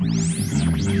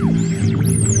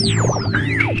This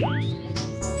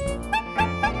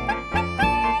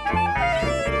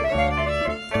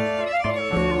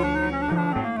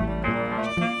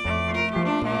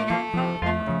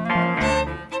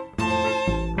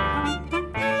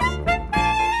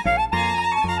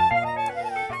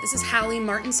is Hallie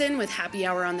Martinson with Happy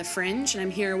Hour on the Fringe, and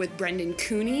I'm here with Brendan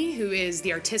Cooney, who is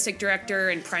the artistic director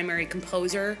and primary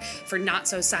composer for Not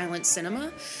So Silent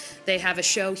Cinema. They have a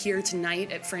show here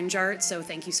tonight at Fringe Art, so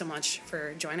thank you so much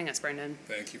for joining us, Brendan.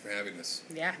 Thank you for having us.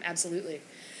 Yeah, absolutely.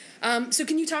 So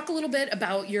can you talk a little bit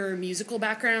about your musical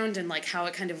background and like how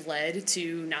it kind of led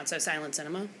to Not So Silent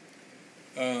Cinema?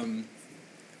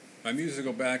 My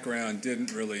musical background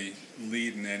didn't really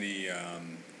lead in any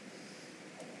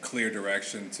clear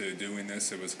direction to doing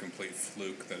this. It was a complete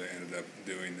fluke that I ended up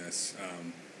doing this.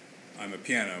 I'm a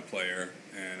piano player,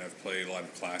 and I've played a lot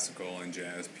of classical and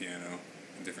jazz piano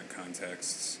in different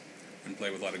contexts, and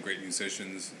played with a lot of great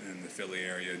musicians in the Philly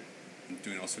area,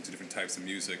 doing all sorts of different types of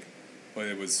music. But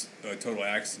it was a total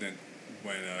accident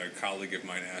when a colleague of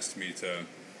mine asked me to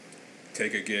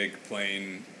take a gig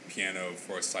playing piano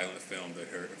for a silent film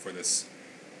for this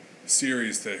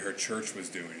series that her church was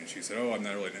doing. And she said, "Oh, I'm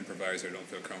not really an improviser. I don't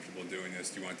feel comfortable doing this.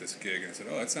 Do you want this gig?" And I said,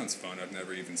 "Oh, that sounds fun. I've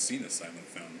never even seen a silent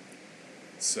film."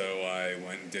 So I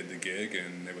went and did the gig,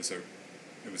 and it was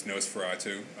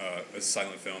Nosferatu, a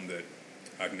silent film that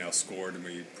I've now scored, and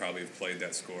we probably have played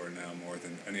that score now more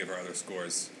than any of our other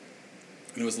scores.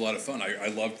 And it was a lot of fun. I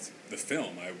loved the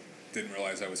film. I didn't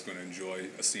realize I was going to enjoy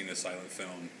seeing a silent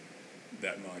film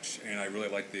that much, and I really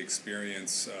liked the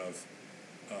experience of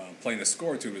playing a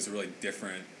score to. It was a really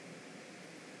different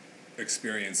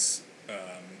experience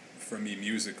for me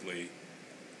musically.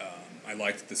 I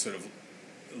liked the sort of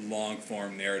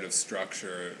long-form narrative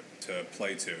structure to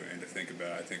play to and to think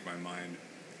about. I think my mind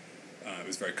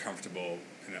was very comfortable,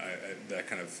 and that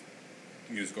kind of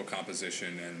musical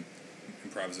composition and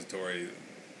improvisatory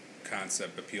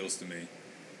concept appeals to me.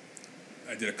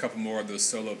 I did a couple more of those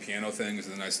solo piano things,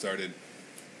 and then I started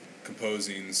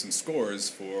composing some scores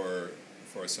for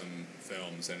some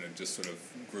films, and it just sort of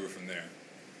grew from there.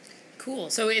 Cool.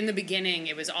 So in the beginning,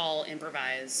 it was all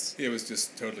improvised. It was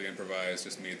just totally improvised,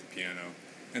 just me at the piano.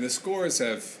 And the scores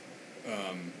have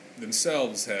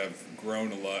themselves have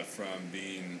grown a lot from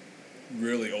being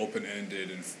really open-ended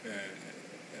and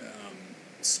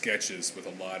sketches with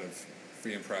a lot of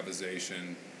free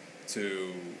improvisation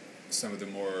to some of the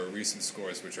more recent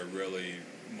scores, which are really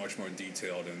much more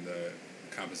detailed in the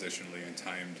compositionally and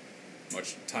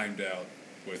timed out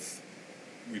with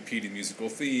repeating musical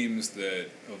themes that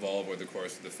evolve over the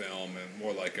course of the film, and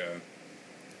more like a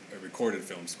recorded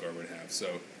film score would have.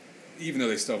 So even though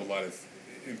they still have a lot of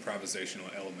improvisational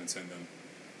elements in them,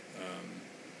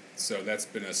 so that's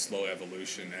been a slow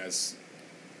evolution as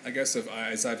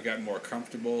I've gotten more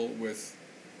comfortable with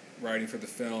writing for the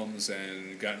films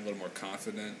and gotten a little more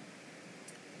confident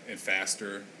and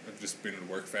faster. I've just been able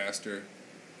to work faster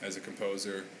as a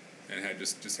composer, and had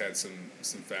just had some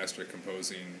faster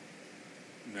composing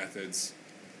methods.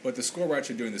 But the score we're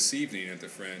actually doing this evening at the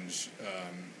Fringe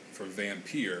for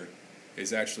Vampire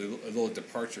is actually a little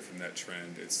departure from that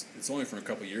trend. It's only from a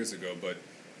couple years ago, but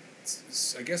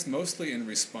it's, I guess, mostly in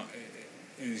response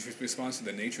to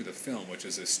the nature of the film, which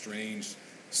is a strange,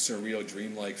 surreal,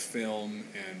 dreamlike film,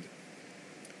 and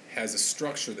has a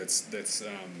structure that's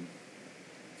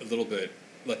a little bit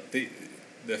like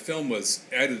the film was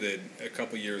edited a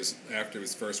couple years after it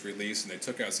was first released, and they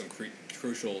took out some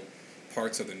crucial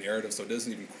parts of the narrative, so it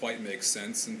doesn't even quite make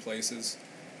sense in places.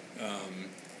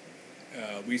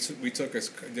 We took a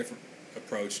different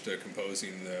approach to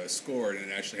composing the score, and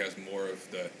it actually has more of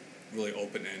the really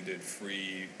open-ended,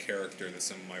 free character that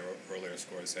some of my earlier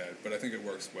scores had. But I think it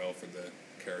works well for the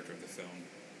character of the film.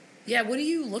 Yeah, what do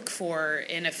you look for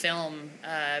in a film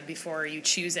before you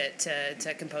choose it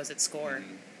to compose its score?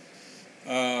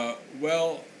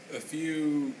 Well, a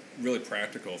few really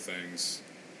practical things.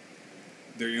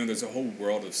 There's a whole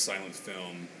world of silent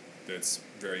film that's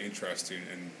very interesting,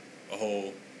 and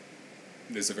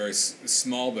there's a very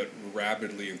small but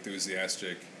rapidly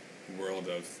enthusiastic world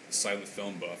of silent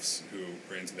film buffs who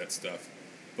are into that stuff.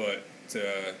 But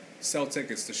to sell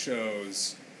tickets to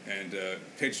shows and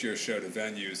pitch your show to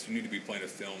venues, you need to be playing a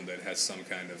film that has some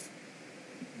kind of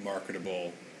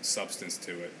marketable substance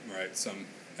to it, right?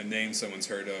 A name someone's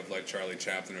heard of, like Charlie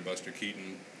Chaplin or Buster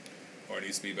Keaton, or it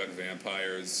needs to be about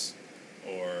vampires,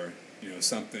 or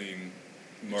something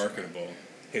marketable.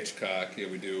 Hitchcock,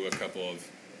 we do a couple of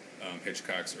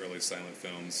Hitchcock's early silent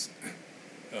films.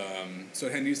 So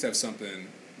it needs to have something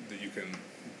that you can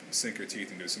sink your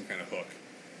teeth into, some kind of hook.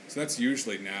 So that's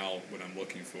usually now what I'm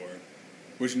looking for,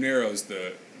 which narrows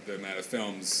the amount of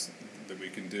films that we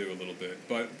can do a little bit.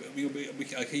 But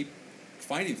I keep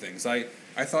finding things. I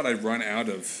thought I'd run out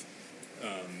of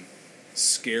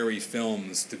scary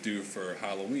films to do for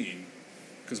Halloween,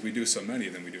 because we do so many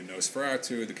of them. We do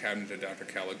Nosferatu, The Cabinet of Dr.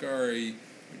 Caligari,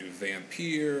 we do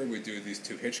Vampire, we do these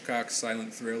two Hitchcock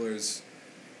silent thrillers.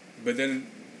 But then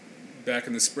back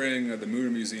in the spring, the Mutter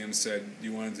Museum said, "Do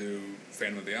you want to do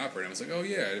Phantom of the Opera?" And I was like, "Oh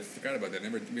yeah, I forgot about that.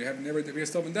 We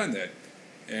still haven't done that."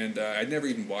 And I'd never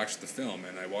even watched the film,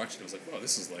 and I watched it. I was like, "Wow,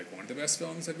 this is like one of the best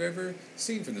films I've ever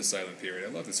seen from the silent period.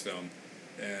 I love this film."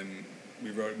 And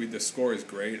the score is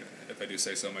great. If I do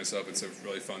say so myself, it's a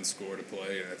really fun score to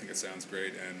play, and I think it sounds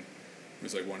great. And it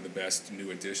was like one of the best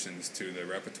new additions to the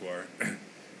repertoire.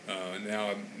 Now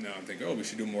I'm thinking, we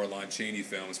should do more Lon Chaney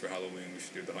films for Halloween. We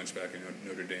should do The Hunchback of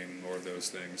Notre Dame, more of those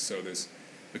things. So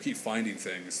we keep finding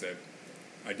things that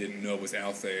I didn't know was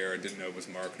out there. I didn't know was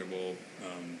marketable.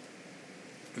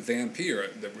 Vampire,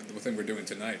 the thing we're doing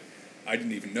tonight, I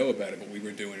didn't even know about it, but we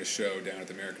were doing a show down at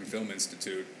the American Film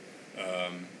Institute,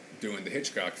 doing the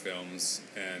Hitchcock films,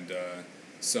 and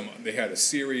they had a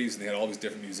series, and they had all these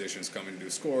different musicians coming to do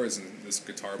scores, and this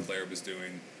guitar player was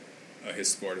doing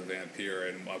his score to Vampire,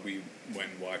 and we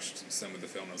went and watched some of the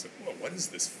film, and I was like, whoa, what is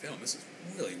this film? This is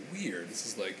really weird. This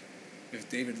is like if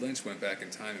David Lynch went back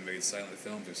in time and made silent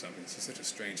films or something. This is such a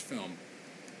strange film.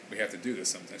 We have to do this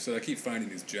sometimes. So I keep finding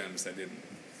these gems I didn't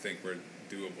think were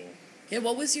doable. Yeah,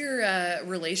 what was your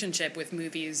relationship with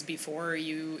movies before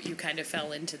you kind of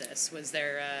fell into this? Was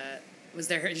there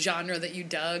a genre that you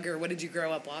dug, or what did you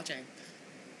grow up watching?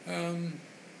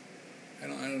 I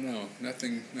don't know.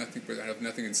 Nothing. I have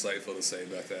nothing insightful to say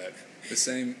about that. The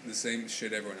same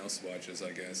shit everyone else watches,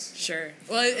 I guess. Sure.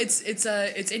 Well,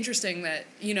 it's interesting that,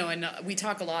 and we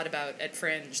talk a lot about at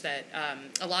Fringe that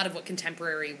a lot of what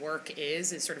contemporary work is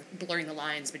sort of blurring the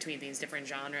lines between these different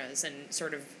genres, and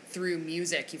sort of through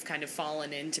music you've kind of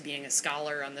fallen into being a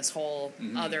scholar on this whole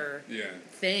other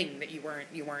thing that you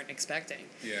weren't expecting.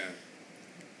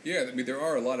 Yeah. I mean, there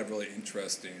are a lot of really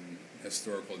interesting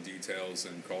historical details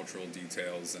and cultural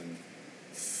details and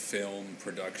film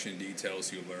production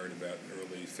details you learn about the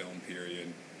early film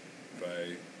period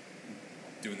by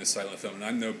doing the silent film. And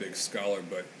I'm no big scholar,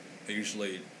 but I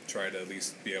usually try to at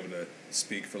least be able to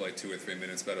speak for like 2 or 3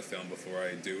 minutes about a film before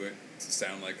I do it to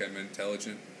sound like I'm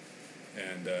intelligent.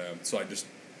 And so I just,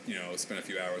 spend a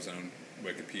few hours on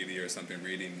Wikipedia or something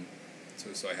reading,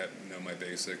 so I know my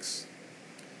basics.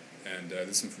 And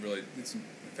there's some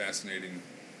fascinating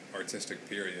artistic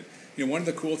period. One of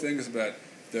the cool things about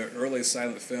the early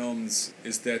silent films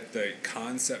is that the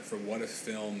concept for what a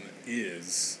film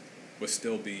is was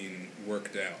still being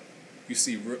worked out. You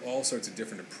see all sorts of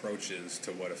different approaches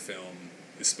to what a film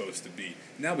is supposed to be.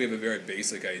 Now we have a very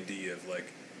basic idea of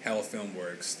like how a film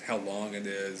works, how long it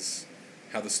is,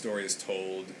 how the story is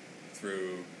told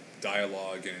through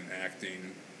dialogue and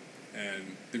acting,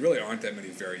 and there really aren't that many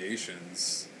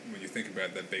variations when you think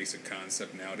about that basic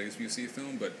concept nowadays when you see a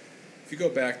film. But if you go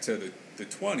back to the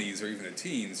 20s or even the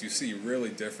teens, you see really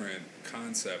different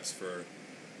concepts for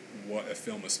what a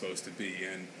film is supposed to be,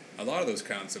 and a lot of those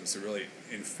concepts are really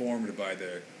informed by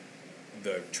the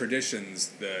traditions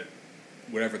that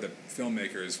whatever the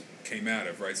filmmakers came out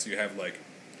of, right? So you have like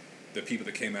the people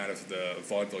that came out of the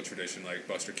vaudeville tradition, like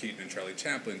Buster Keaton and Charlie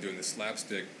Chaplin doing the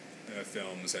slapstick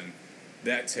films, and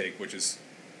that take, which is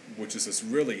this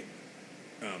really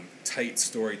tight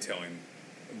storytelling,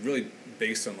 really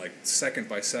based on like second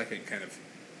by second kind of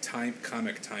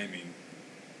comic timing,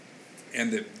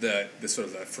 and the sort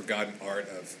of the forgotten art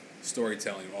of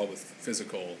storytelling, all with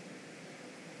physical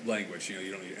language.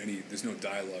 You don't need there's no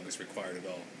dialogue is required at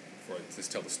all for it to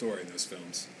tell the story in those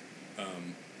films.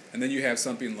 And then you have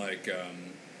something like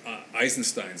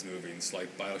Eisenstein's movies,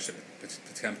 like Battleship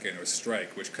Potemkin or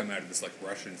Strike, which come out of this like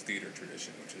Russian theater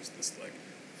tradition, which is this like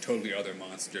totally other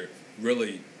monster.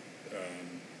 Really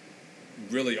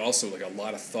also like a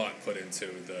lot of thought put into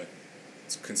the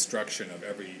construction of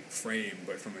every frame,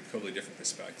 but from a totally different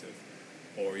perspective.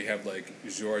 Or you have like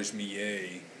Georges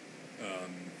Méliès,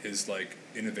 his like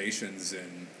innovations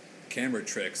in camera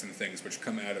tricks and things, which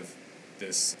come out of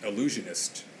this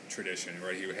illusionist tradition,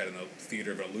 right? He had a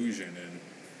theater of illusion,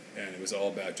 and it was all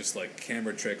about just like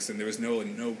camera tricks, and there was no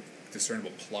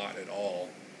discernible plot at all,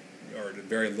 or a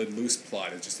very loose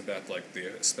plot. It's just about like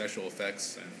the special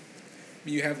effects, and I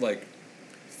mean, you have like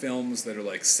films that are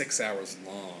like 6 hours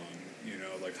long,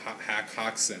 like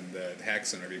Haxan,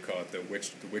 whatever you call it, the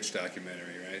witch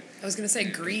documentary, right? I was gonna say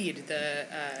Greed.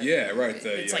 Yeah, right.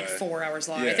 It's like 4 hours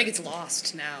long. Yeah. I think it's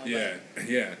lost now. Yeah,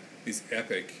 yeah. These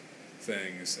epic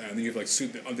things, and then you have like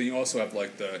then you also have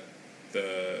like the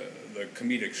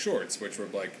comedic shorts, which were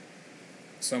like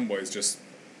some ways just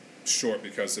short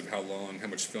because of how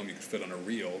much film you could fit on a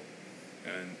reel,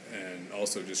 and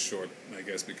also just short, I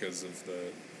guess, because of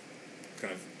the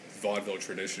kind of vaudeville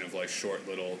tradition of like short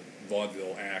little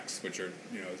vaudeville acts, which are,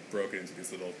 you know, broken into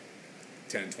these little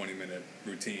 10, 20-minute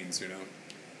routines, you know.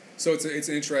 So it's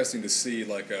interesting to see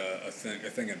like a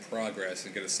thing in progress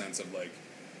and get a sense of like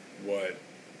what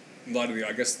a lot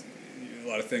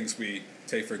of things we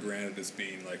take for granted as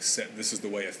being like set. This is the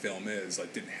way a film is.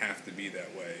 Like, didn't have to be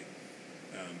that way.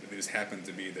 It just happened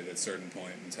to be that at a certain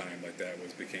point in time, like that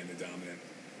became the dominant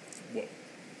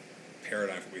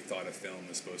paradigm for what we thought a film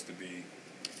was supposed to be.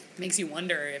 Makes you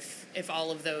wonder if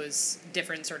all of those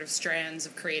different sort of strands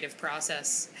of creative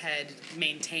process had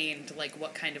maintained like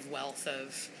what kind of wealth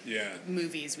of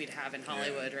movies we'd have in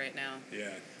Hollywood right now.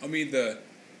 Yeah, I mean the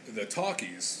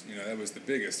talkies, you know, that was the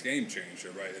biggest game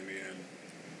changer, right? I mean,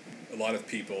 a lot of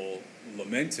people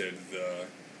lamented the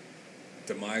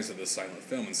demise of the silent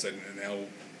film and said now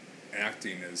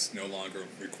acting is no longer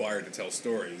required to tell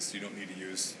stories. You don't need to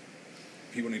use.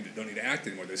 People don't need to act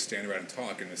anymore. They stand around and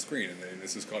talk in the screen, and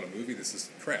this is called a movie. This is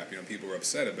crap. You know, people were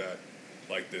upset about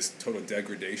like this total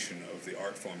degradation of the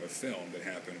art form of film that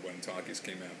happened when talkies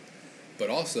came out. But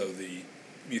also when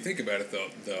you think about it,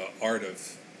 the art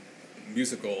of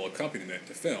musical accompaniment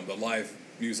to film, the live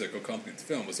music accompaniment to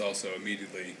film, was also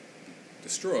immediately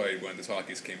destroyed when the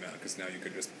talkies came out, because now you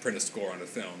could just print a score on a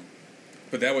film.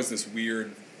 But that was this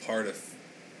weird part of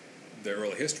the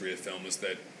early history of film, is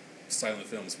that silent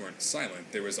films weren't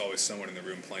silent. There was always someone in the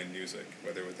room playing music,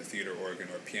 whether it was a theater organ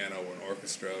or a piano or an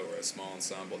orchestra or a small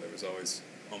ensemble. There was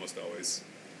almost always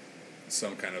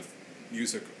some kind of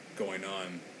music going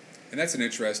on. And that's an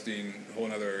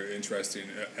whole other interesting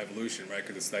evolution, right?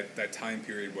 Because it's that time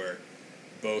period where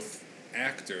both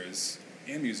actors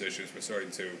and musicians were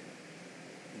starting to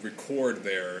record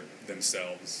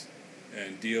themselves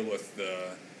and deal with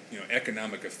the, you know,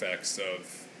 economic effects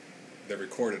of the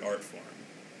recorded art form,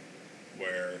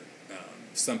 where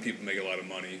some people make a lot of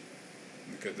money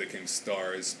because they became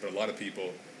stars, but a lot of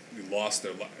people lost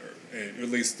their, at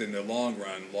least in the long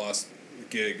run, lost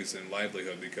gigs and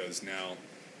livelihood because now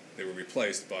they were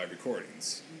replaced by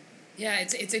recordings. Yeah,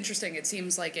 it's interesting. It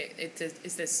seems like it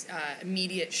is this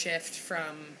immediate shift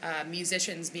from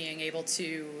musicians being able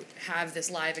to have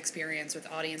this live experience with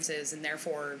audiences and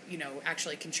therefore, you know,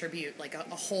 actually contribute like a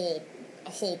whole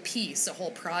piece, a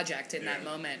whole project in that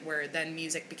moment, where then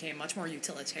music became much more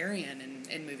utilitarian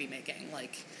in movie making.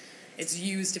 Like, it's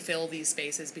used to fill these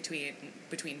spaces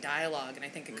between dialogue, and I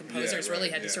think composers really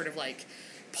had to sort of like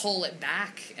pull it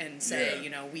back and say, you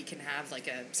know, we can have like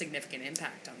a significant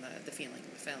impact on the feeling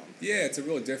of the film. Yeah, it's a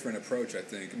really different approach, I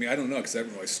think. I mean, I don't know, because I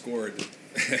haven't really scored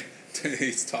to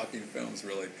these talking films,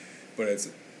 really, but it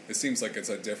seems like it's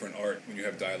a different art when you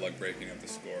have dialogue breaking up the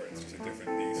score. It's just a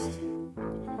different beast.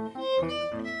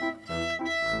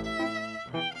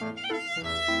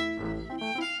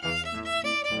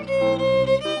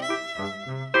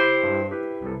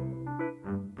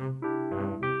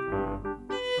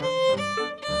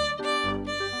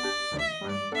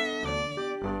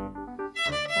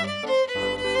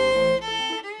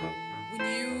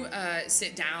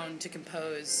 Sit down to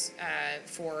compose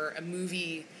for a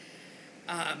movie,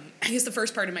 I guess the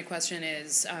first part of my question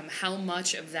is how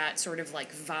much of that sort of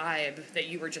like vibe that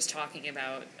you were just talking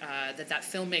about that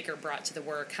filmmaker brought to the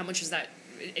work, how much does that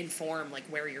inform like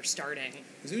where you're starting?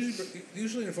 It's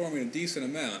usually informing a decent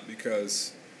amount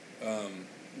because,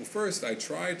 first I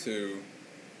try to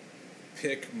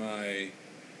pick my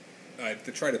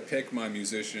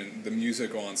musician, the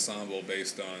musical ensemble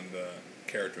based on the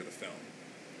character of the film.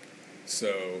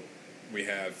 So we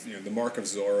have, you know, the Mark of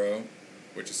Zorro,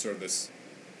 which is sort of this.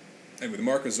 Anyway, the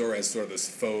Mark of Zorro has sort of this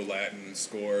faux Latin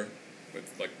score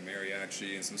with like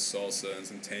mariachi and some salsa and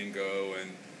some tango,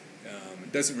 and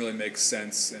it doesn't really make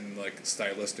sense and like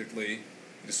stylistically,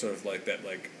 just sort of like that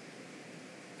like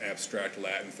abstract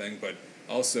Latin thing. But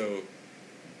also,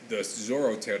 the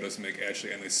Zorro tale doesn't make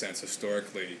actually any sense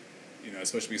historically. You know,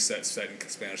 especially set in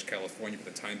Spanish California,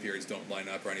 but the time periods don't line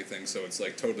up or anything. So it's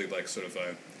like totally like sort of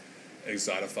a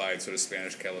exotified sort of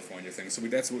Spanish California thing. So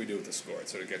that's what we do with the score. It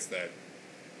sort of gets that.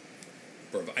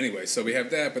 Anyway, so we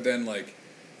have that, but then like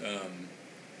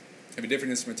have a different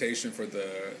instrumentation for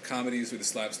the comedies, with the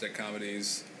slapstick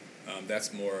comedies.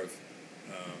 That's more of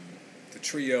the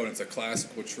trio, and it's a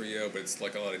classical trio, but it's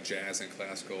like a lot of jazz and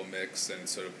classical mix, and it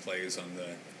sort of plays on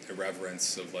the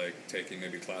irreverence of like taking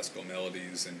maybe classical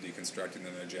melodies and deconstructing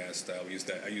them in a jazz style. I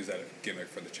use that gimmick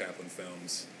for the Chaplin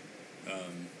films.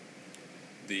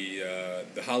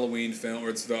 The Halloween film, or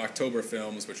it's the October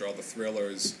films, which are all the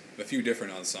thrillers, a few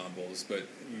different ensembles, but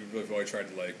we've really tried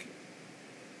to like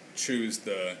choose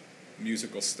the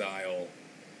musical style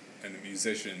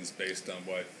musicians based on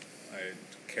what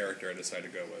character I decide to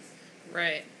go with.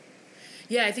 Right.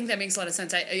 Yeah, I think that makes a lot of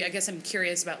sense. I guess I'm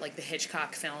curious about like the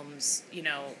Hitchcock films,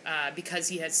 because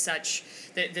he has such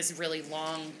this really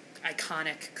long,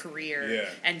 iconic career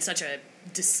and such a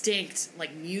distinct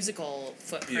like musical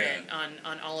footprint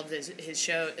on all of his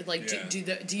show. Like,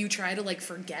 do you try to like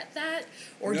forget that,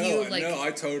 or do you like? No,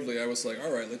 I was like,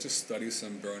 all right, let's just study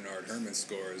some Bernard Herrmann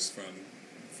scores from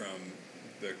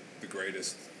the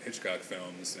greatest Hitchcock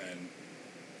films and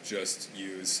just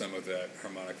use some of that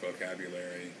harmonic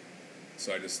vocabulary.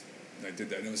 So I did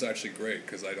that, and it was actually great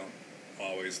because I don't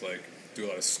always like do a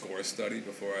lot of score study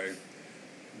before I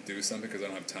do something because I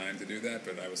don't have time to do that.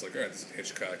 But I was like, all right, this is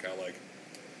Hitchcock. I'll like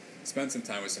spend some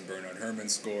time with some Bernard Herrmann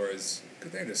scores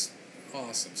because they're just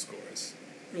awesome scores,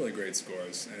 really great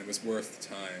scores, and it was worth the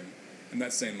time. I'm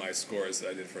not saying my scores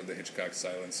that I did for the Hitchcock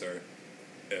Silence are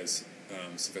as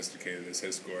sophisticated as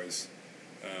his scores,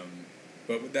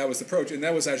 but that was the approach, and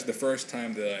that was actually the first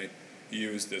time that I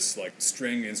used this like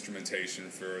string instrumentation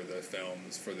for the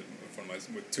films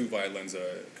with two violins,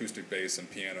 acoustic bass, and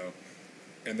piano,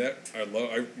 and that I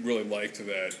really liked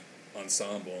that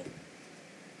ensemble,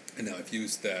 and now I've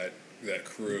used that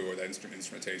crew or that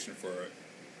instrumentation for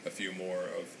a few more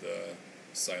of the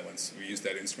Silence. We used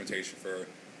that instrumentation for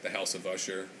the House of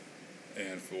Usher,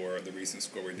 and for the recent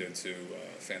score we did to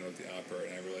Phantom of the Opera,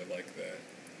 and I really like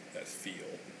that feel.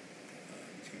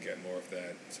 You can get more of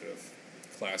that sort of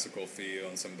classical feel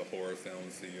and some of the horror film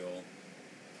feel.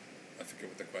 I forget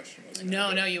what the question was.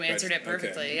 No, you answered it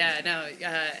perfectly. Okay. Yeah, no,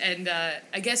 and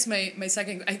I guess my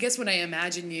second, I guess when I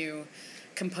imagine you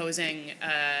composing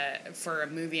for a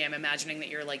movie, I'm imagining that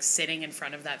you're like sitting in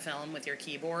front of that film with your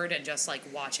keyboard and just like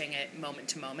watching it moment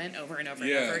to moment over and over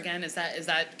and over again. Is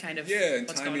that kind of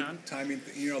what's going on? Timing,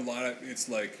 a lot of it's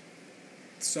like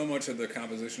so much of the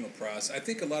compositional process. I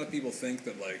think a lot of people think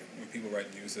that like when people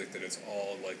write music that it's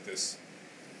all like this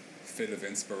fit of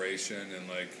inspiration, and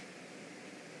like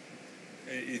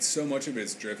it's so much of it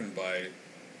is driven by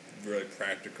very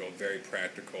practical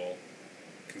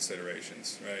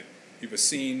considerations, right? You have a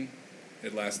scene,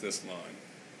 it lasts this long.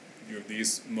 You have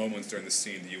these moments during the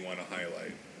scene that you want to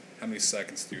highlight. How many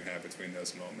seconds do you have between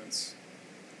those moments?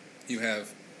 You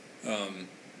have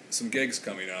some gigs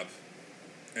coming up,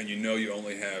 and you know you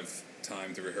only have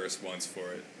time to rehearse once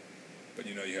for it, but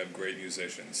you know you have great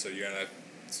musicians, so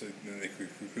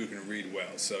who can read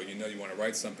well. So you know you want to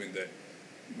write something that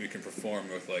we can perform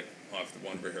with like off the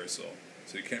one rehearsal.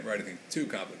 So you can't write anything too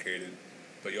complicated,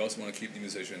 but you also want to keep the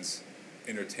musicians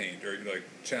entertained, or like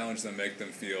challenge them, make them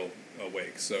feel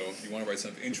awake. So you want to write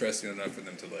something interesting enough for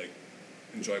them to like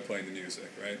enjoy playing the music,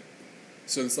 right?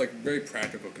 So it's like very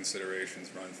practical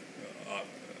considerations run,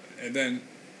 and then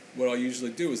what I'll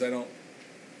usually do is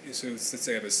so let's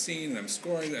say I have a scene and I'm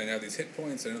scoring and I have these hit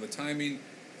points, I know the timing,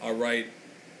 I'll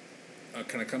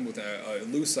kind of come with a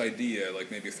loose idea,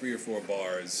 like maybe 3 or 4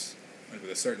 bars with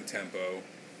a certain tempo,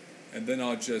 and then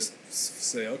I'll just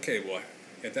say, okay, well,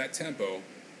 at that tempo,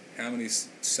 how many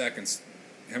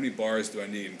bars do I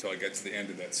need until I get to the end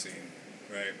of that scene,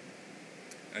 right?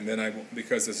 And then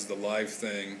because this is the live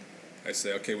thing, I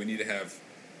say, okay, we need to have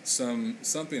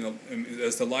something,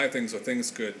 as the live things, so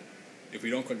things could, if we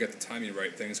don't quite get the timing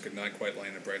right, things could not quite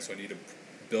line up right, so I need to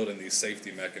build in these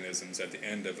safety mechanisms at the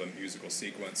end of a musical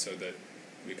sequence so that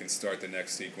we can start the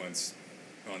next sequence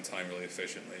on time really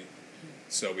efficiently.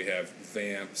 So we have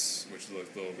vamps, which is a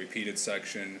little repeated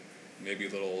section, maybe a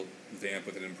little vamp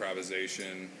with an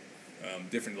improvisation,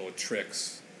 different little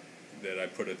tricks that I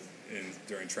put in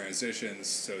during transitions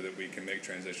so that we can make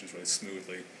transitions really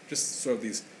smoothly. Just sort of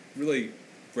these really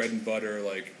bread and butter,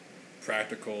 like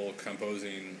practical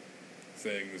composing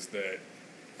things that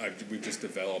we've just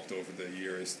developed over the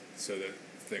years so that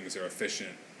things are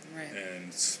efficient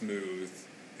and smooth.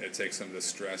 And it takes some of the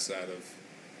stress out of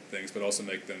things, but also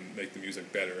make the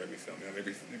music better every film.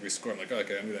 Every score, I'm like,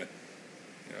 okay, I'm gonna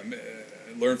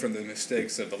learn from the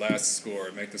mistakes of the last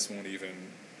score, make this one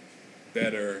even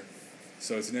better.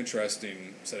 So it's an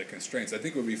interesting set of constraints. I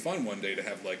think it would be fun one day to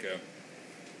have like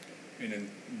in a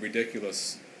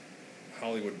ridiculous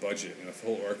Hollywood budget and a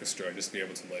full orchestra, and just be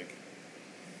able to like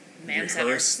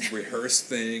rehearse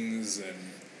things and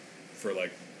for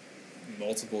like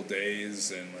multiple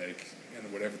days and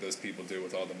whatever those people do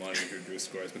with all the money who do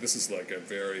scores. But this is like a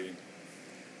very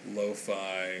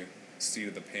lo-fi, seat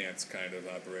of the pants kind of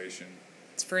operation.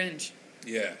 It's fringe.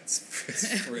 Yeah, it's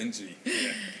fringy.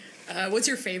 Yeah. What's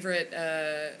your favorite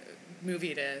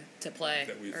movie to play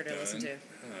or to listen to?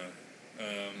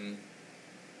 I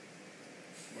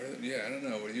don't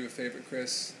know. What are you a favorite,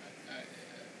 Chris?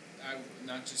 I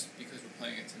not just because we're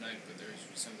playing it tonight, but there's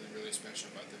something really special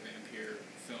about the Vampire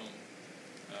film.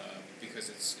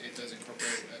 because it does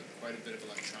incorporate quite a bit of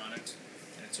electronics,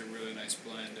 and it's a really nice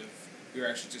blend of. We were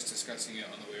actually just discussing it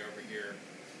on the way over here.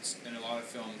 In a lot of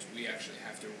films, we actually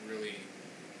have to really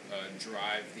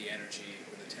drive the energy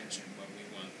or the tension when we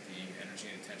want the energy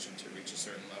and tension to reach a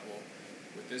certain level.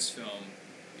 With this film,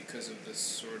 because of the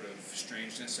sort of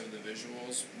strangeness of the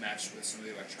visuals matched with some of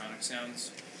the electronic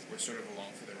sounds, we're sort of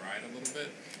along for the ride a little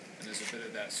bit, and there's a bit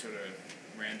of that sort of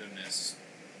randomness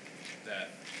that,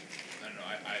 I don't know,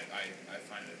 I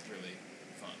find it really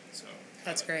fun. So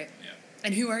that's great. Yeah.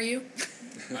 And who are you?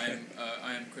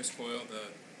 I am Chris Coyle,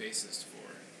 the bassist for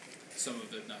some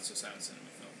of the Not So Silent Cinema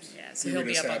films. Yeah, so he'll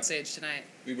be up on stage tonight.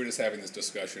 We were just having this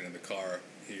discussion in the car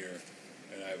here,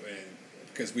 and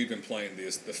because we've been playing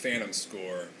the Phantom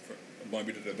score. We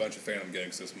did a bunch of Phantom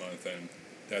gigs this month, and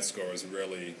that score is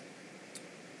really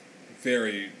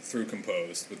very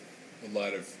composed with a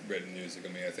lot of written music. I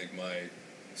mean, I think my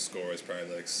score is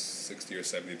probably like 60 or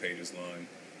 70 pages long.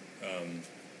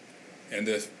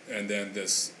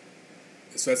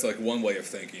 So that's like one way of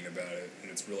thinking about it,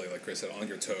 and it's really, like Chris said, on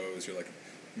your toes. You're like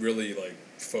really like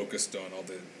focused on all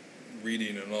the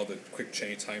reading and all the quick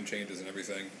time changes and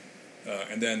everything.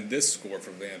 And then this score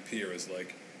for Vampire is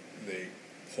like the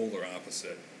polar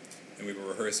opposite. And we were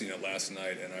rehearsing it last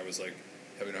night, and I was like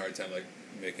having a hard time like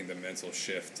making the mental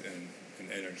shift in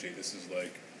energy. This is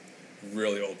like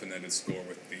really open-ended score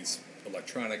with these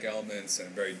electronic elements and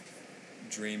very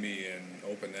dreamy and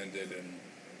open-ended, and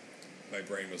my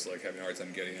brain was like having a hard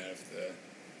time getting out of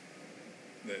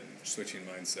the switching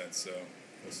mindset. So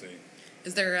we'll see.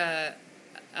 Is there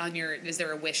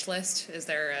a wish list? Is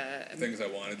there things I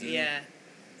want to do? Yeah.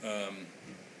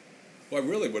 Well, I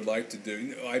really would like to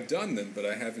do. I've done them, but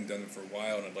I haven't done them for a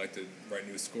while, and I'd like to write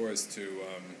new scores to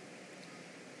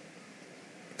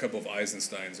a couple of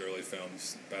Eisenstein's early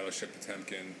films, Battleship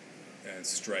Potemkin and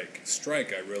Strike.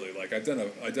 Strike, I really like. I've done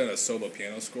a solo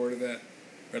piano score to that.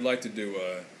 I'd like to do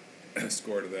a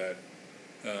score to that.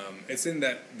 It's in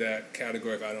that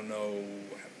category of I don't know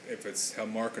if it's how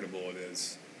marketable it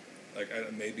is. Like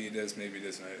maybe it is, maybe it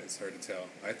isn't. It's hard to tell.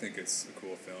 I think it's a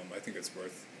cool film. I think it's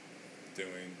worth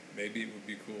doing. Maybe it would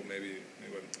be cool. Maybe it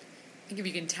wouldn't. I think if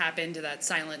you can tap into that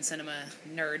silent cinema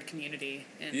nerd community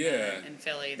in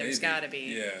Philly, there's got to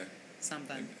be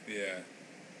something. Yeah.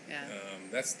 Yeah.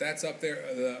 That's up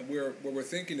there. We're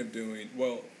thinking of doing.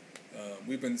 Well,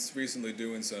 we've been recently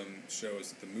doing some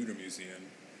shows at the Mutter Museum,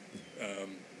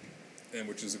 and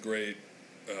which is a great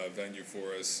venue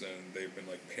for us. And they've been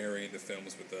like pairing the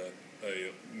films with a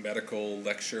medical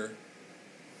lecture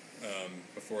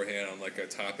beforehand on like a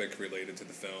topic related to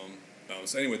the film.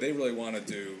 So anyway, they really want to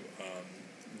do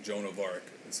Joan of Arc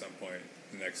at some point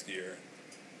next year.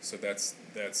 So that's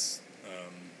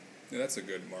a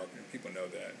good market. People know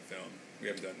that film. We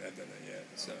haven't done that yet.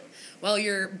 So. Well,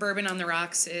 your bourbon on the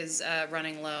rocks is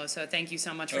running low, so thank you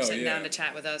so much for sitting down to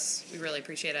chat with us. We really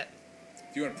appreciate it.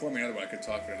 If you want to pour me another one, I could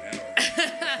talk for an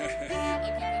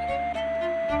hour.